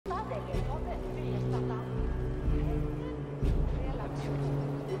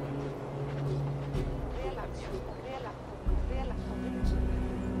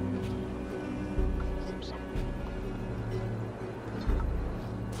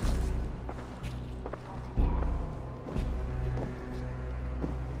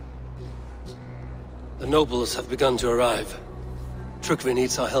nobles have begun to arrive. Trygve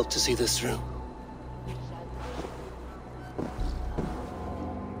needs our help to see this through.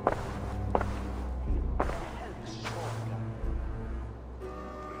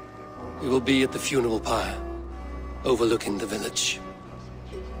 We will be at the funeral pyre, overlooking the village.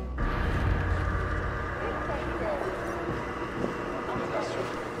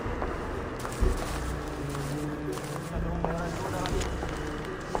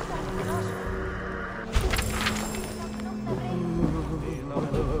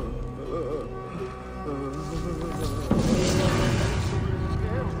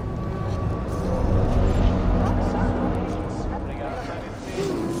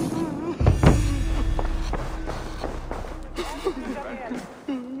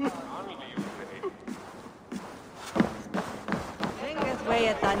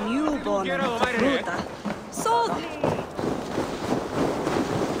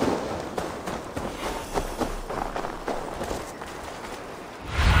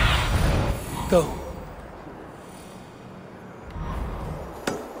 Go.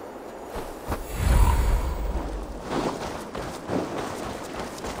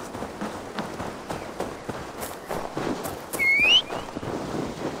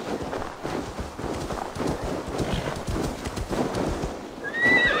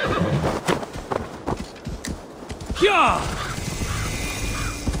 Yeah!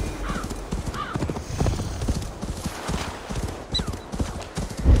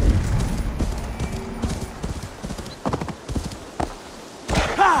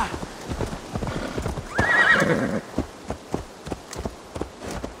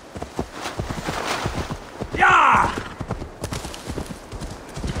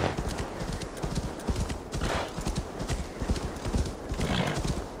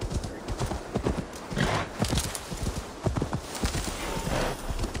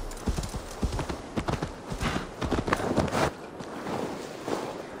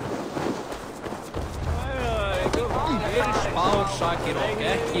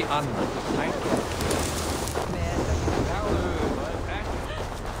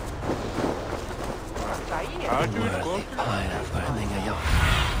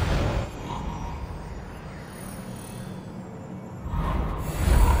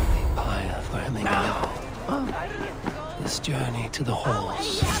 This journey to the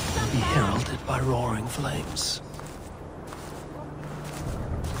halls will be heralded by roaring flames.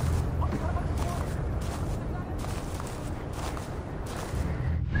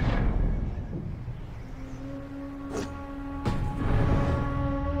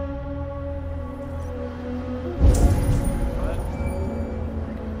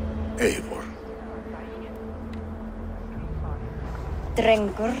 Eivor.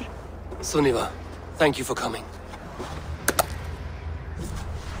 Drengur. Sunniva, thank you for coming.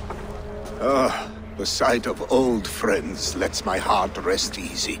 The sight of old friends lets my heart rest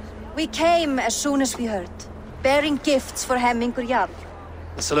easy. We came as soon as we heard, bearing gifts for Hemmingur Jarl.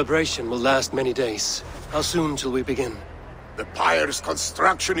 The celebration will last many days. How soon till we begin? The pyre's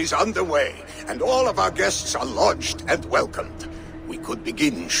construction is underway, and all of our guests are lodged and welcomed. We could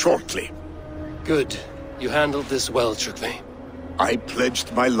begin shortly. Good. You handled this well, Trygve. I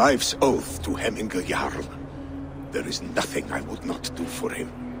pledged my life's oath to Hemmingur Jarl. There is nothing I would not do for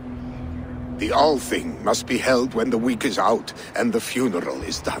him. The Althing must be held when the week is out and the funeral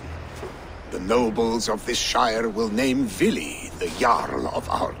is done. The nobles of this shire will name Vili the Jarl of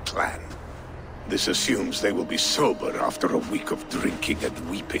our clan. This assumes they will be sober after a week of drinking and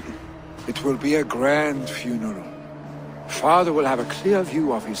weeping. It will be a grand funeral. Father will have a clear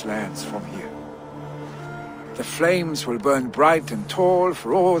view of his lands from here. The flames will burn bright and tall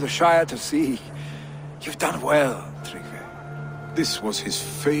for all the shire to see. You've done well, Trygve. This was his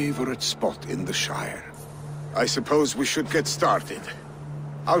favorite spot in the shire. I suppose we should get started.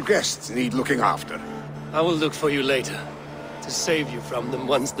 Our guests need looking after. I will look for you later, to save you from them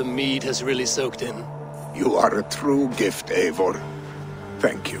once the mead has really soaked in. You are a true gift, Eivor.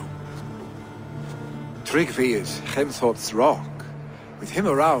 Thank you. Trygve is Hemthorpe's rock. With him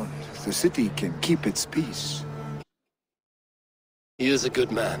around, the city can keep its peace. He is a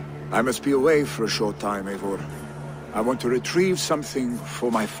good man. I must be away for a short time, Eivor. I want to retrieve something for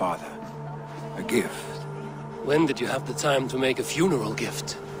my father. A gift. When did you have the time to make a funeral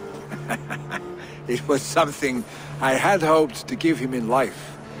gift? It was something I had hoped to give him in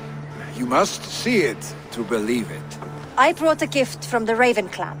life. You must see it to believe it. I brought a gift from the Raven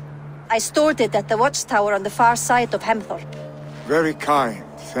clan. I stored it at the watchtower on the far side of Hemthorpe. Very kind,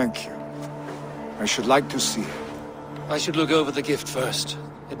 thank you. I should like to see it. I should look over the gift first.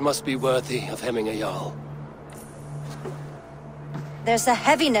 It must be worthy of Hemmingur Jarl. There's a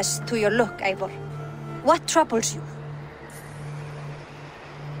heaviness to your look, Eivor. What troubles you?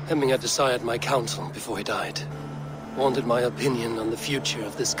 Hemming had desired my counsel before he died. Wanted my opinion on the future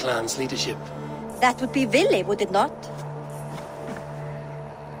of this clan's leadership. That would be Willy, would it not?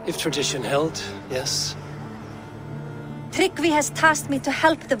 If tradition held, yes. Tryggvi has tasked me to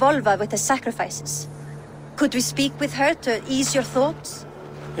help the Volva with the sacrifices. Could we speak with her to ease your thoughts?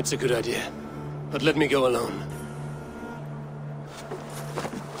 It's a good idea. But let me go alone.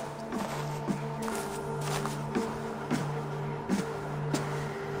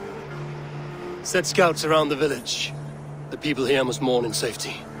 Set scouts around the village. The people here must mourn in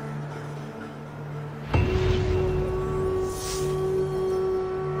safety.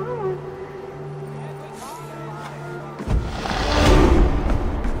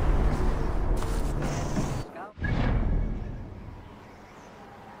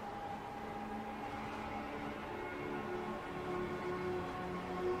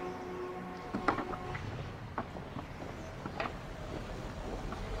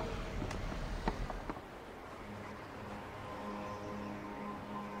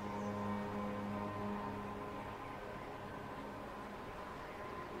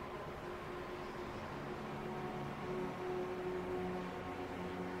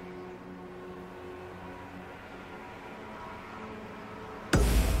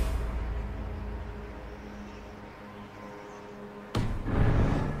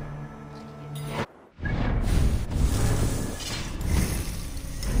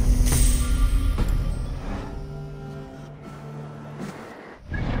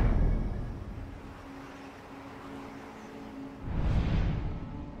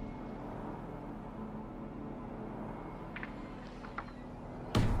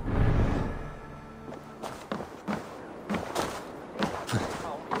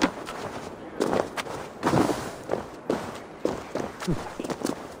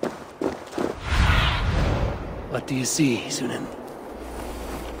 What do you see, Sunan?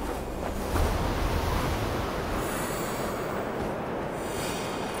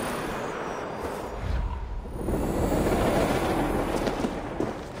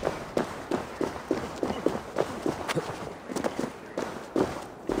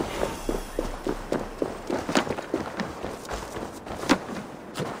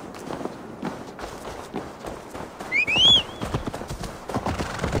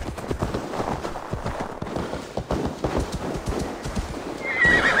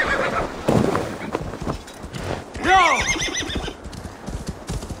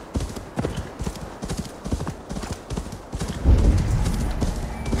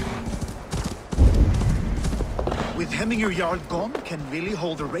 Hemmingr Jarl gone, can Willy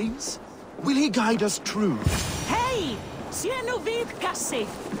hold the reins? Will he guide us true? Hey! Sieno vid kassi!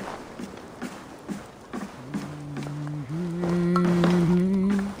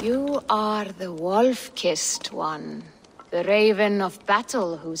 You are the wolf-kissed one. The raven of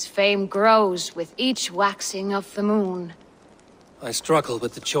battle whose fame grows with each waxing of the moon. I struggle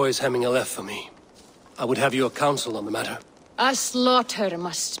with the choice Hemming left for me. I would have your counsel on the matter. A slaughter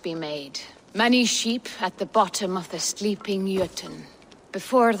must be made. Many sheep at the bottom of the sleeping Jötun,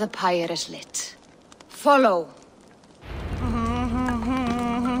 before the pyre is lit. Follow.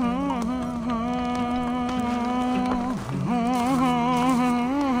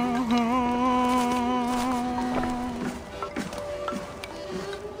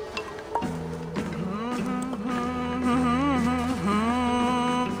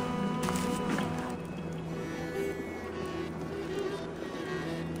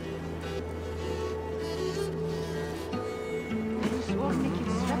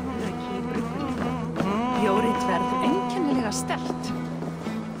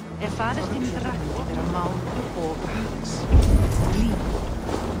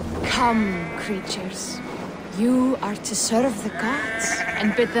 Come, creatures. You are to serve the gods,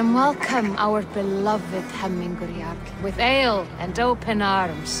 and bid them welcome our beloved Hemmingr Jarl with ale and open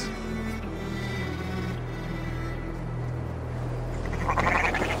arms.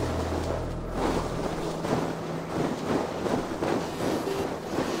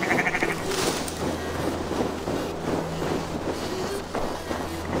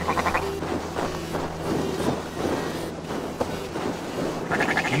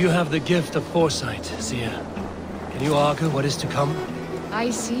 You have the gift of foresight, Seer. Can you argue what is to come?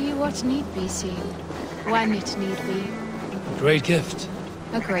 I see what need be seen, when it need be. A great gift.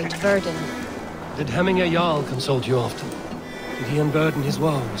 A great burden. Did Hemming Jarl consult you often? Did he unburden his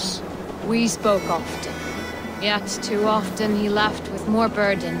woes? We spoke often, yet too often he left with more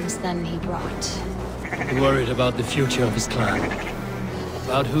burdens than he brought. He worried about the future of his clan.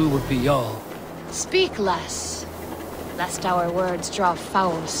 About who would be Jarl. Speak less, lest our words draw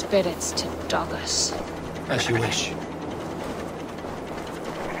foul spirits to dog us. As you wish.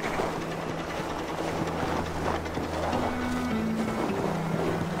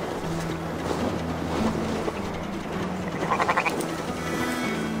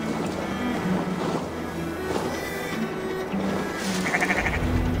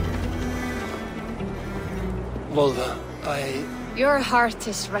 Volva, Your heart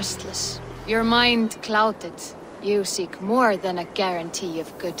is restless. Your mind clouded. You seek more than a guarantee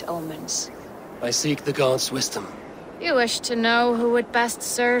of good omens. I seek the gods' wisdom. You wish to know who would best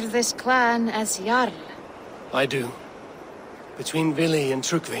serve this clan as Jarl. I do. Between Vili and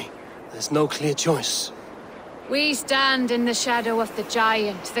Trukvi, there's no clear choice. We stand in the shadow of the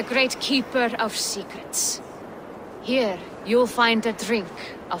giant, the great keeper of secrets. Here, you'll find a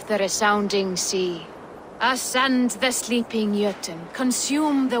drink of the resounding sea. Ascend the sleeping Jötun,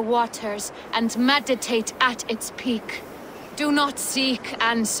 consume the waters, and meditate at its peak. Do not seek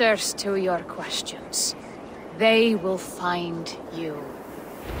answers to your questions. They will find you.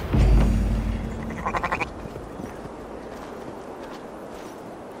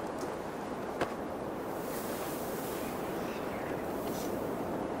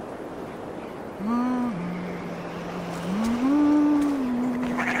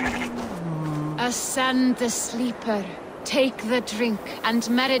 Ascend the sleeper, take the drink, and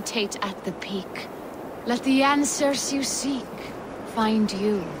meditate at the peak. Let the answers you seek find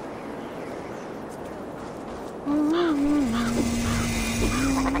you.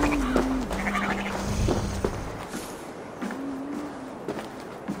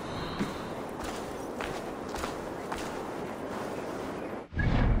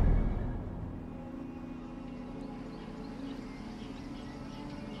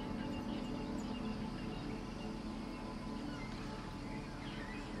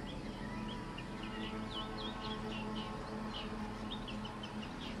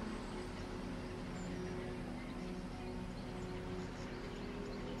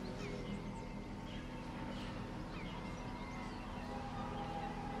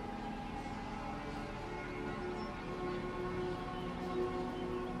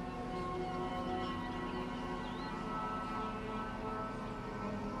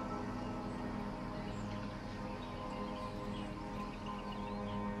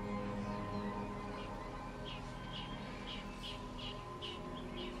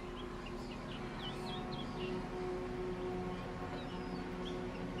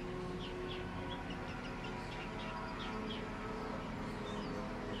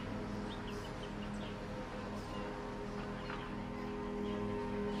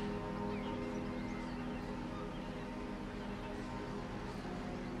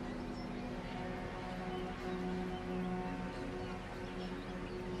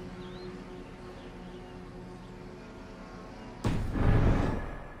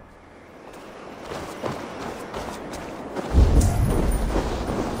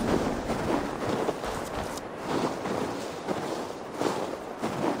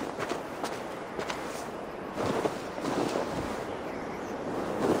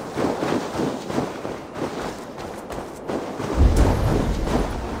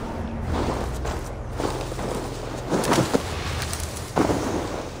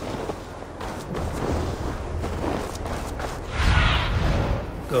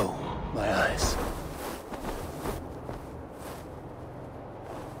 Go, my eyes.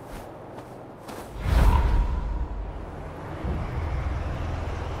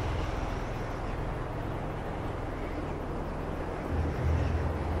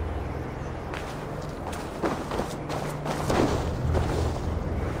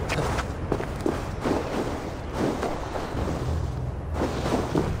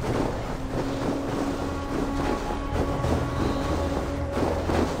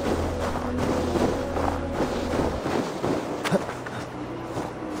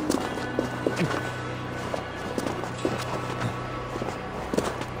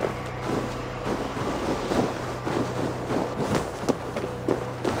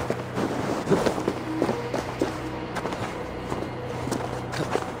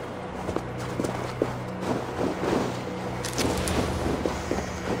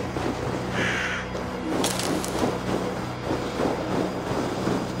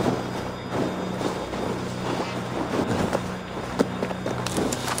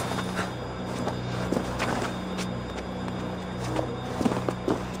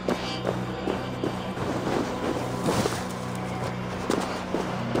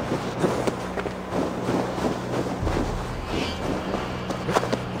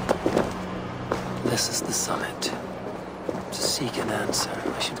 This is the summit. To seek an answer,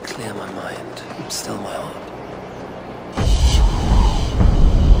 I should clear my mind and still my heart.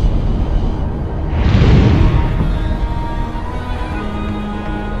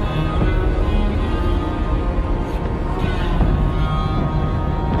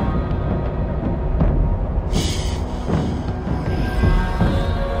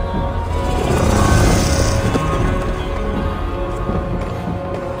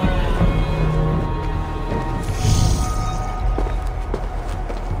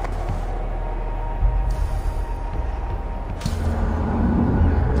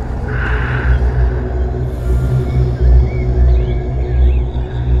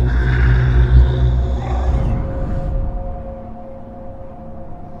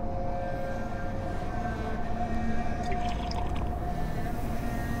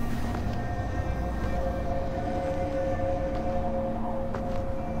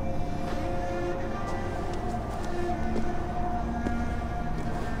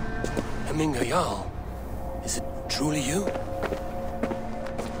 Hemminger Jarl, is it truly you?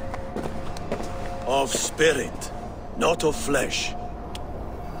 Of spirit, not of flesh.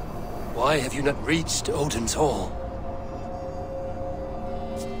 Why have you not reached Odin's Hall?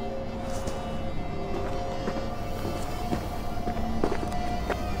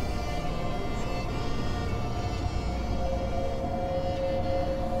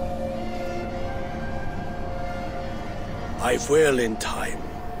 I will in time.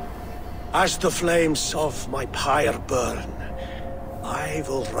 As the flames of my pyre burn, I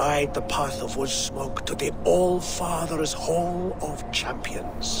will ride the path of wood smoke to the All-Father's Hall of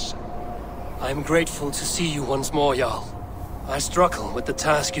Champions. I am grateful to see you once more, Jarl. I struggle with the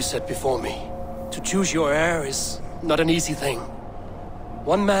task you set before me. To choose your heir is not an easy thing.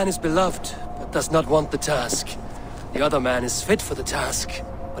 One man is beloved, but does not want the task. The other man is fit for the task,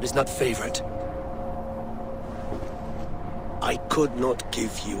 but is not favored. I could not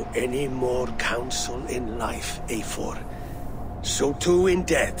give you any more counsel in life, Eivor. So too in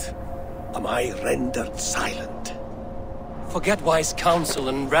death am I rendered silent. Forget wise counsel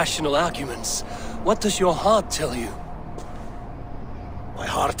and rational arguments. What does your heart tell you? My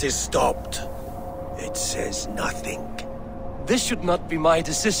heart is stopped. It says nothing. This should not be my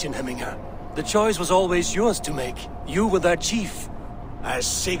decision, Hemminger. The choice was always yours to make. You were their chief. As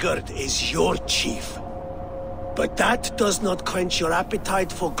Sigurd is your chief. But that does not quench your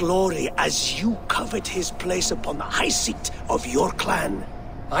appetite for glory as you covet his place upon the high seat of your clan.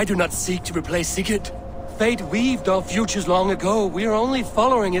 I do not seek to replace Sigurd. Fate weaved our futures long ago. We are only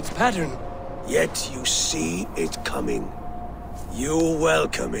following its pattern. Yet you see it coming. You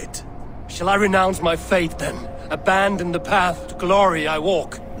welcome it. Shall I renounce my faith then? Abandon the path to glory I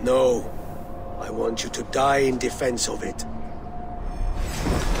walk? No. I want you to die in defense of it.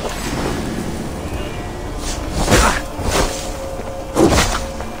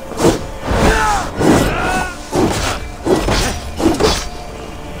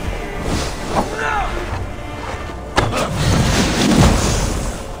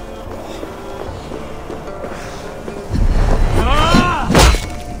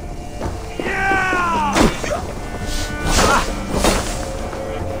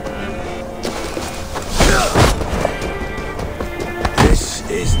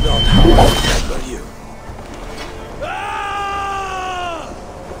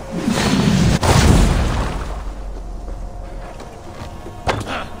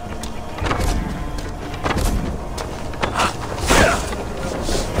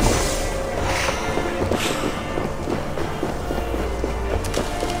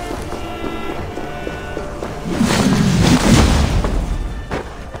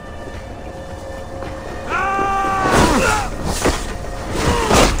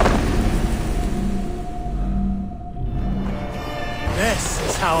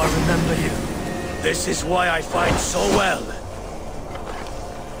 This is why I fight so well.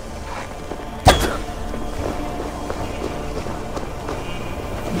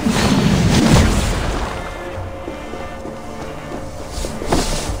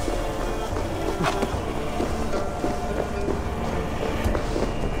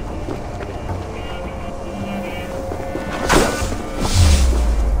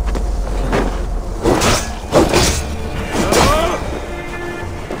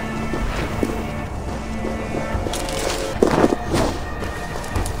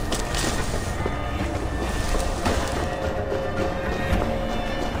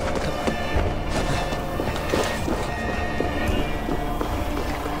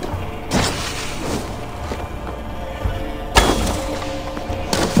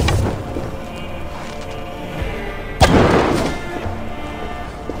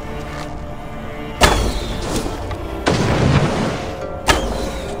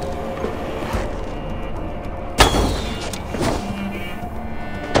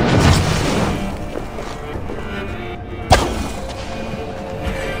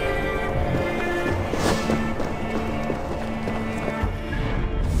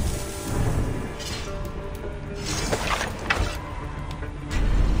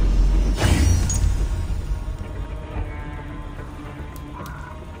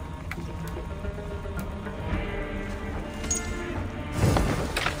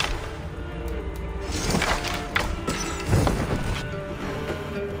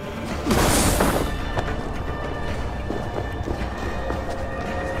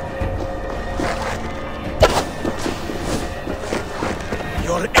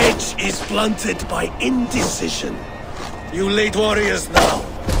 Your edge is blunted by indecision. You lead warriors now.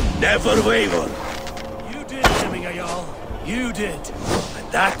 Never waver. You did, Hemminger Jarl. You did.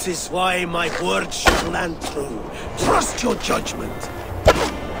 And that is why my word shall land true. Trust your judgment.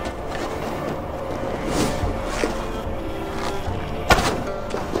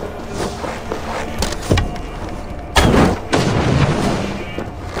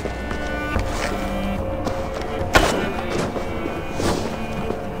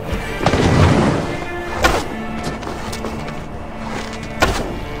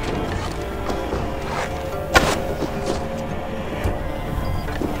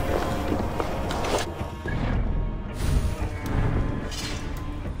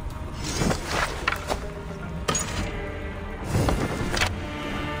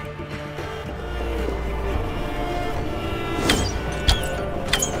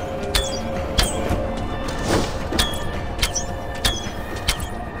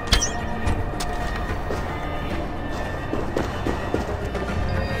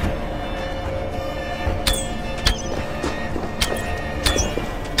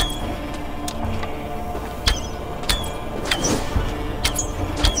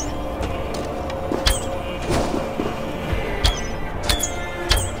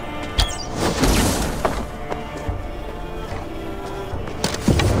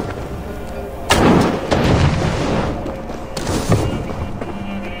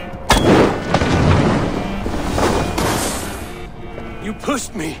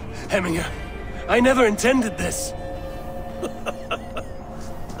 pushed me, Hemminger. I never intended this.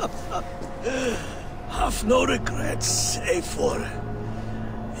 Have no regrets, Eivor.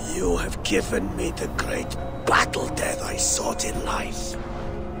 You have given me the great battle death I sought in life.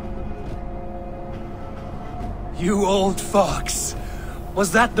 You old fox.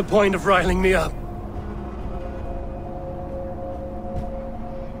 Was that the point of riling me up?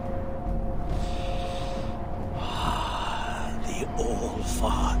 The All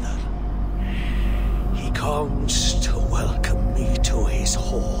Father. He comes to welcome me to his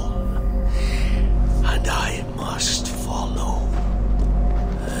hall, and I must follow.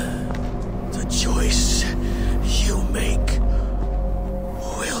 The choice you make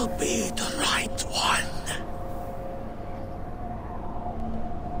will be the right one.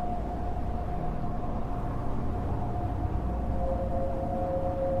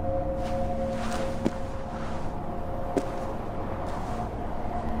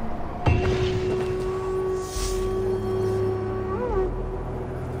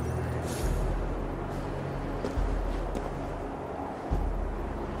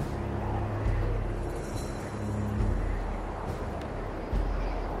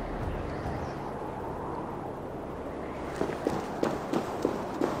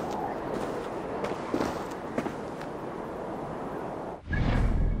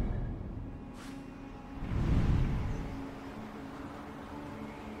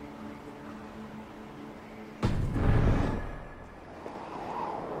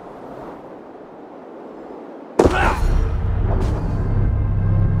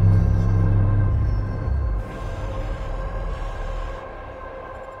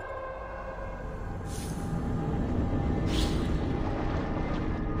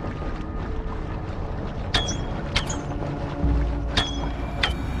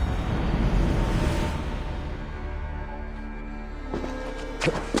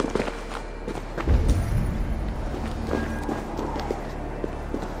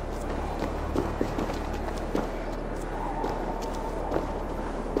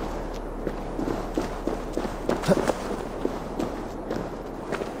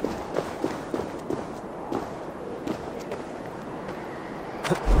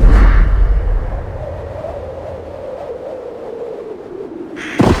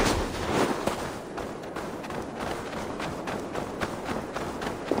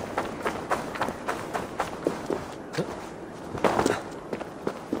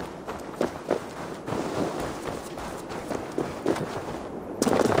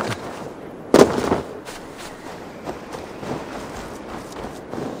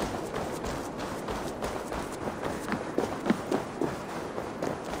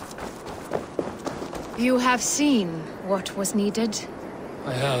 You have seen what was needed?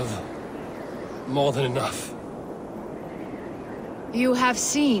 I have more than enough. You have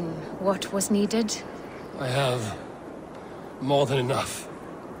seen what was needed? I have more than enough.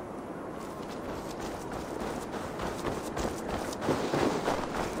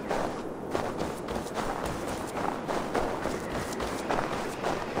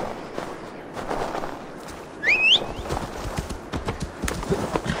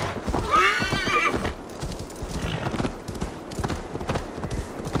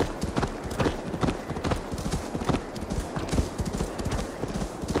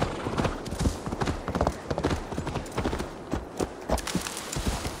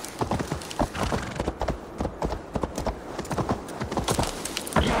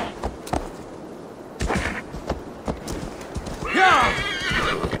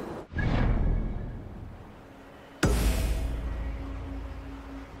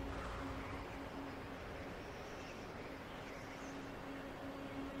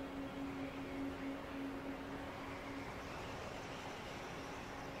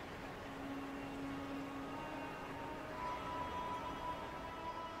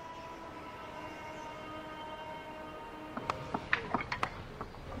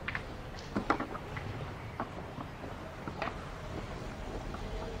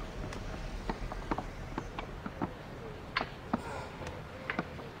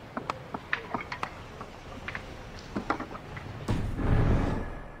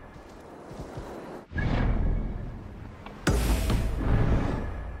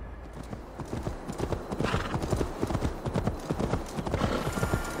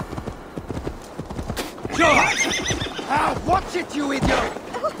 Watch it, you idiot!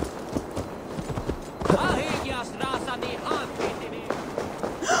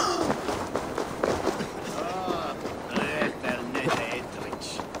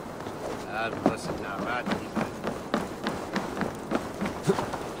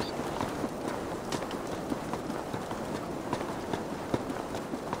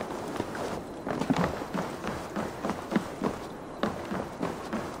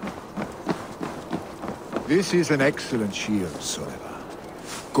 This is an excellent shield,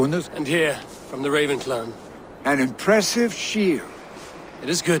 Soliver. Gunnar's... And here, from the Raven clan. An impressive shield. It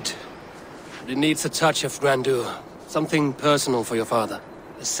is good. But it needs a touch of grandeur. Something personal for your father.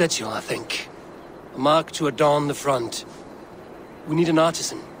 A sigil, I think. A mark to adorn the front. We need an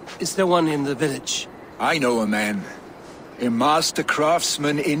artisan. Is there one in the village? I know a man. A master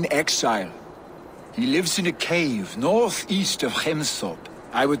craftsman in exile. He lives in a cave northeast of Hemsop.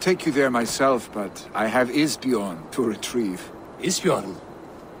 I would take you there myself, but I have Isbjorn to retrieve. Isbjorn?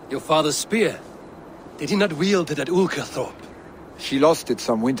 Your father's spear? Did he not wield it at Ulkerthorpe? She lost it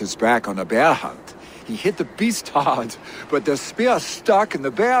some winters back on a bear hunt. He hit the beast hard, but the spear stuck and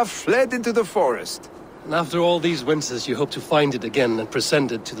the bear fled into the forest. And after all these winters, you hope to find it again and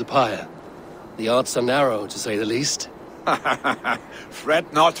present it to the pyre. The odds are narrow, to say the least.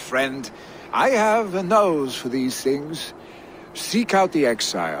 Fret not, friend. I have a nose for these things. Seek out the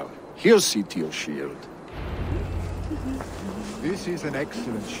exile. He'll see to your shield. This is an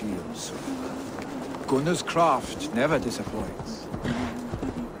excellent shield, sir. Gunnar's craft never disappoints.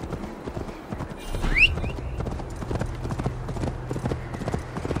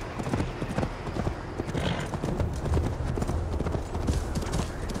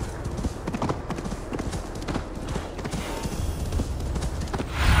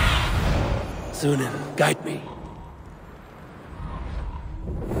 Sunim, guide me.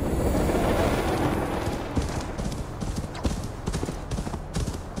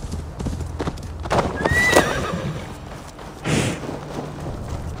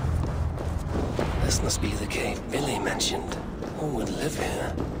 This must be the cave Billy mentioned. Who would live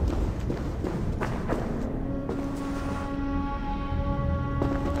here?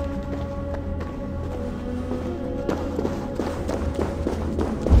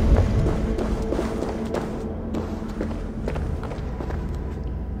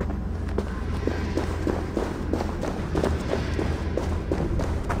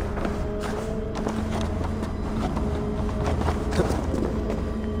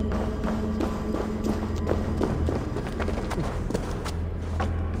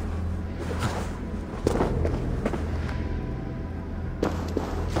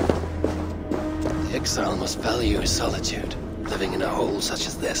 Exile must value his solitude, living in a hole such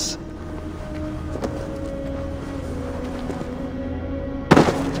as this.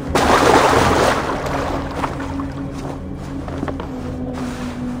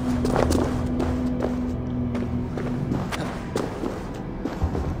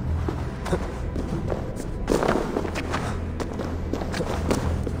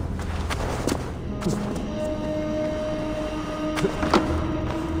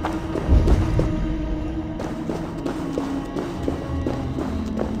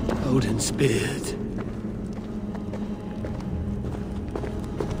 Odin's beard.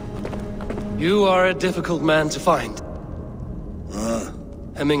 You are a difficult man to find.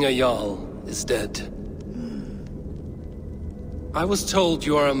 Hemminger Jarl is dead. I was told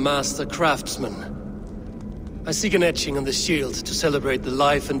you are a master craftsman. I seek an etching on the shield to celebrate the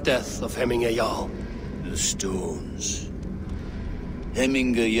life and death of Hemminger Jarl. The stones.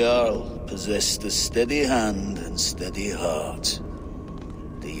 Hemminger Jarl possessed a steady hand and steady heart.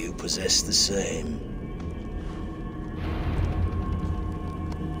 Do you possess the same?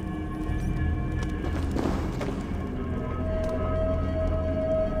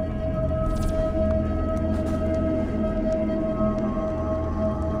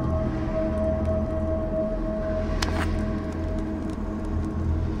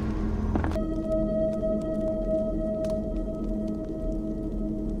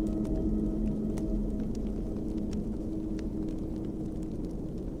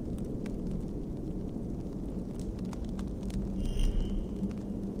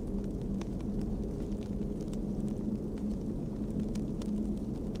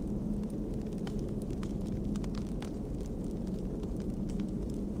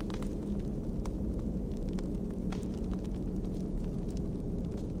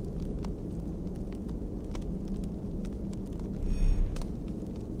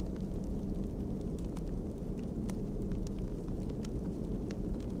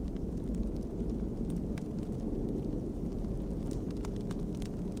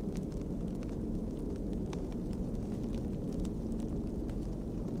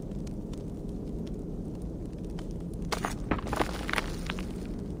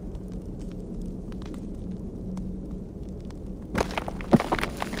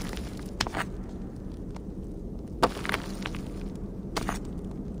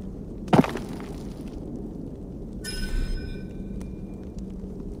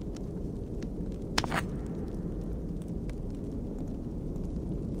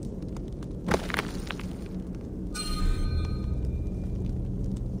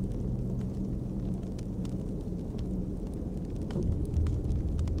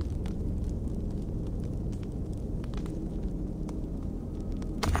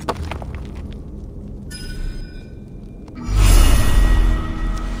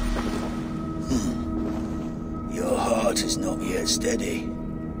 heart is not yet steady.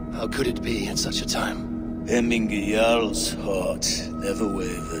 How could it be at such a time? Hemminge Jarl's heart never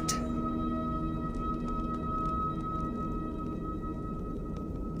wavered.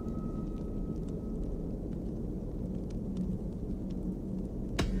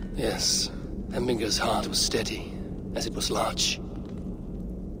 Yes, Hemminger's heart was steady, as it was large.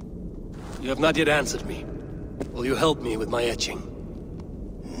 You have not yet answered me. Will you help me with my etching?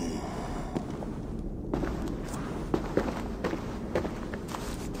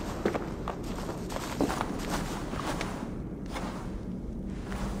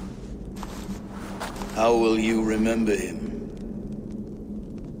 How will you remember him?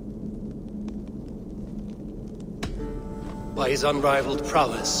 By his unrivaled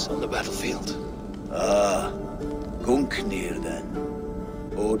prowess on the battlefield. Ah, Gungnir then.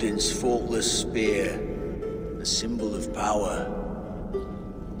 Odin's faultless spear, a symbol of power.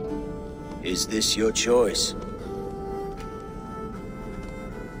 Is this your choice?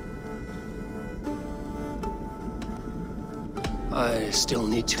 I still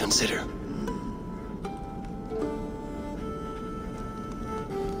need to consider.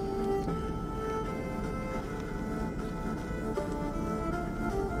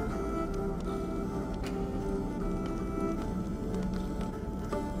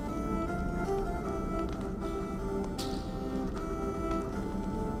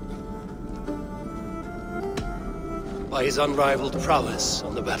 By his unrivaled prowess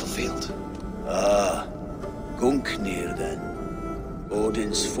on the battlefield. Ah, Gungnir then.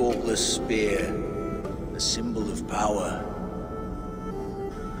 Odin's faultless spear, a symbol of power.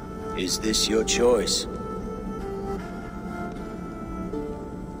 Is this your choice?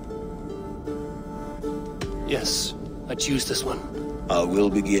 Yes, I choose this one. I will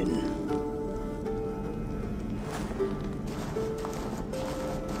begin.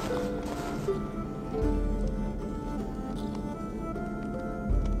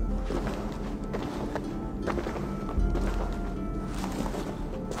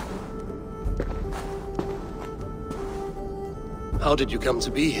 How did you come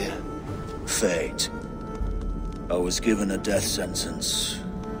to be here? Fate. I was given a death sentence.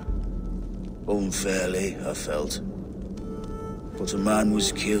 Unfairly, I felt. But a man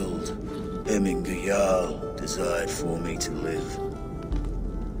was killed. Hemminge Jarl desired for me to live.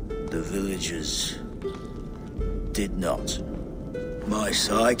 The villagers did not. My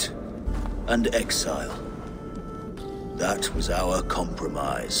sight and exile. That was our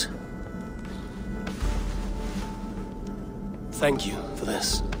compromise. Thank you for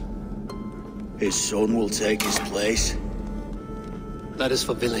this. His son will take his place. That is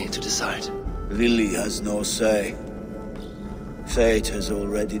for Billy to decide. Vili has no say. Fate has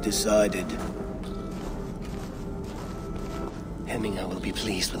already decided. Hemminger will be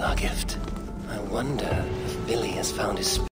pleased with our gift. I wonder if Billy has found his